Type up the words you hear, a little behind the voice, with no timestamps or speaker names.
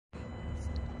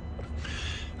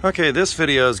Okay, this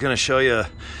video is going to show you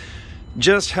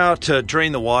just how to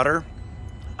drain the water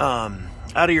out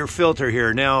of your filter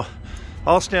here. Now,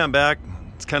 I'll stand back.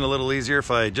 It's kind of a little easier if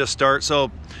I just start.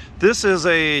 So this is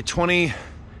a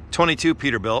 2022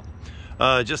 Peterbilt,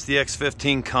 just the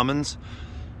X-15 Cummins.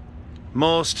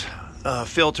 Most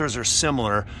filters are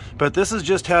similar, but this is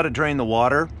just how to drain the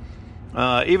water.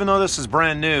 Even though this is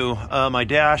brand new, my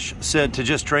dash said to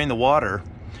just drain the water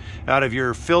out of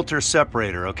your filter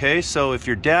separator. Okay, so if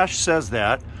your dash says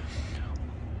that,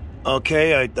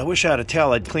 okay, I wish I had a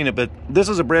towel, I'd clean it, but this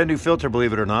is a brand new filter,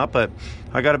 believe it or not, but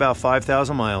I got about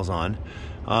 5,000 miles on.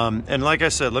 And like I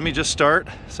said, let me just start.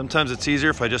 Sometimes it's easier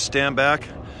if I just stand back.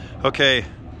 Okay,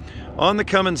 on the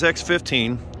Cummins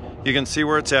X-15, you can see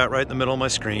where it's at right in the middle of my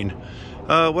screen.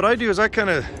 What I do is I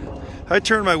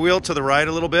turn my wheel to the right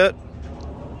a little bit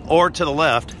or to the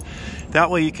left.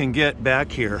 That way you can get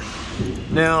back here.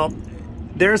 Now,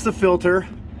 there's the filter.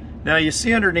 Now you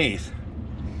see underneath.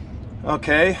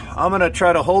 Okay, I'm gonna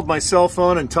try to hold my cell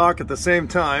phone and talk at the same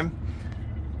time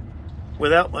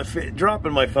without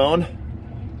dropping my phone.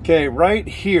 Okay, right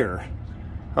here.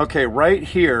 Okay, right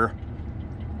here.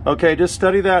 Okay, just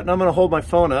study that, and I'm gonna hold my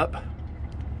phone up.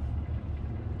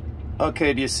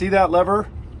 Okay, do you see that lever?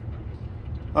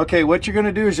 Okay, what you're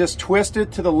gonna do is just twist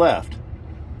it to the left.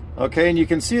 Okay, and you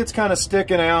can see it's kind of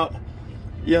sticking out.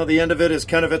 You know, the end of it is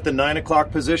kind of at the 9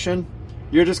 o'clock position.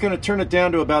 You're just going to turn it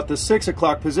down to about the 6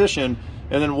 o'clock position,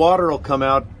 and then water will come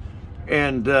out.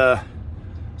 And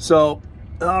so,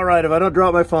 all right, if I don't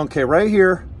drop my phone, okay, right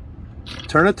here,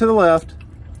 turn it to the left,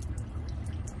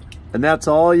 and that's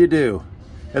all you do.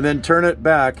 And then turn it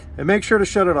back, and make sure to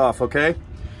shut it off, okay?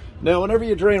 Now, whenever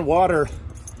you drain water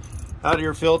out of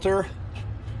your filter,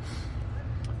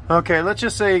 okay, let's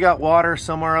just say you got water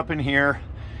somewhere up in here.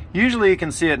 Usually you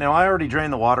can see it. Now, I already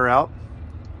drained the water out,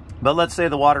 but let's say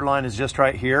the water line is just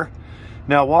right here.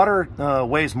 Now, water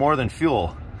weighs more than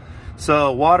fuel.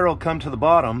 So water will come to the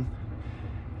bottom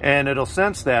and it'll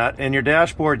sense that, and your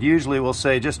dashboard usually will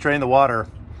say, just drain the water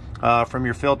from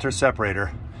your filter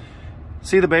separator.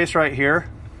 See the base right here?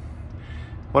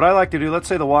 What I like to do, let's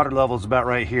say the water level is about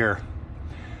right here.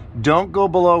 Don't go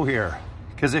below here,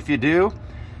 because if you do,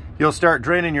 you'll start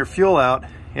draining your fuel out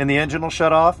and the engine will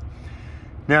shut off.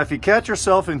 Now, if you catch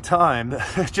yourself in time,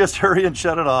 just hurry and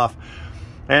shut it off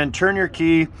and turn your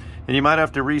key, and you might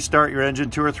have to restart your engine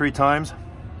 2 or 3 times,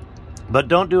 but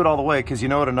don't do it all the way, because you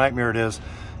know what a nightmare it is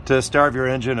to starve your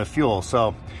engine of fuel.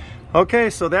 So,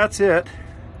 okay, so that's it.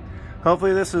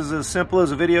 Hopefully this is as simple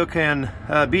as a video can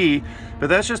be, but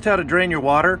that's just how to drain your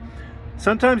water.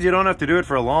 Sometimes you don't have to do it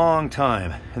for a long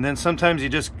time, and then sometimes you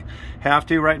just have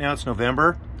to. Right now it's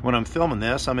November when I'm filming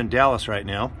this. I'm in Dallas right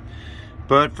now.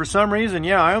 But for some reason,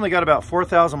 yeah, I only got about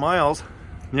 4,000 miles,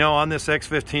 you know, on this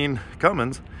X-15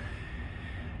 Cummins.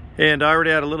 And I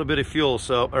already had a little bit of fuel,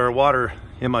 or water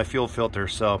in my fuel filter.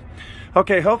 So,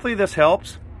 okay, hopefully this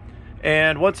helps.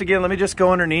 And once again, let me just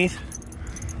go underneath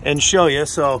and show you.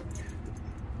 So,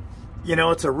 you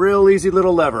know, it's a real easy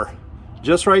little lever.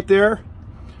 Just right there,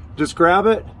 just grab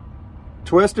it,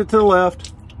 twist it to the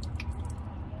left,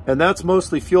 and that's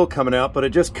mostly fuel coming out, but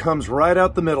it just comes right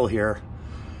out the middle here.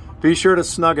 Be sure to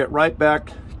snug it right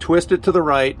back, twist it to the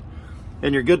right,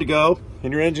 and you're good to go,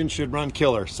 and your engine should run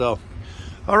killer. So,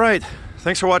 all right,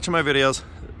 thanks for watching my videos.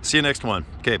 See you next one.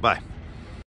 Okay, bye.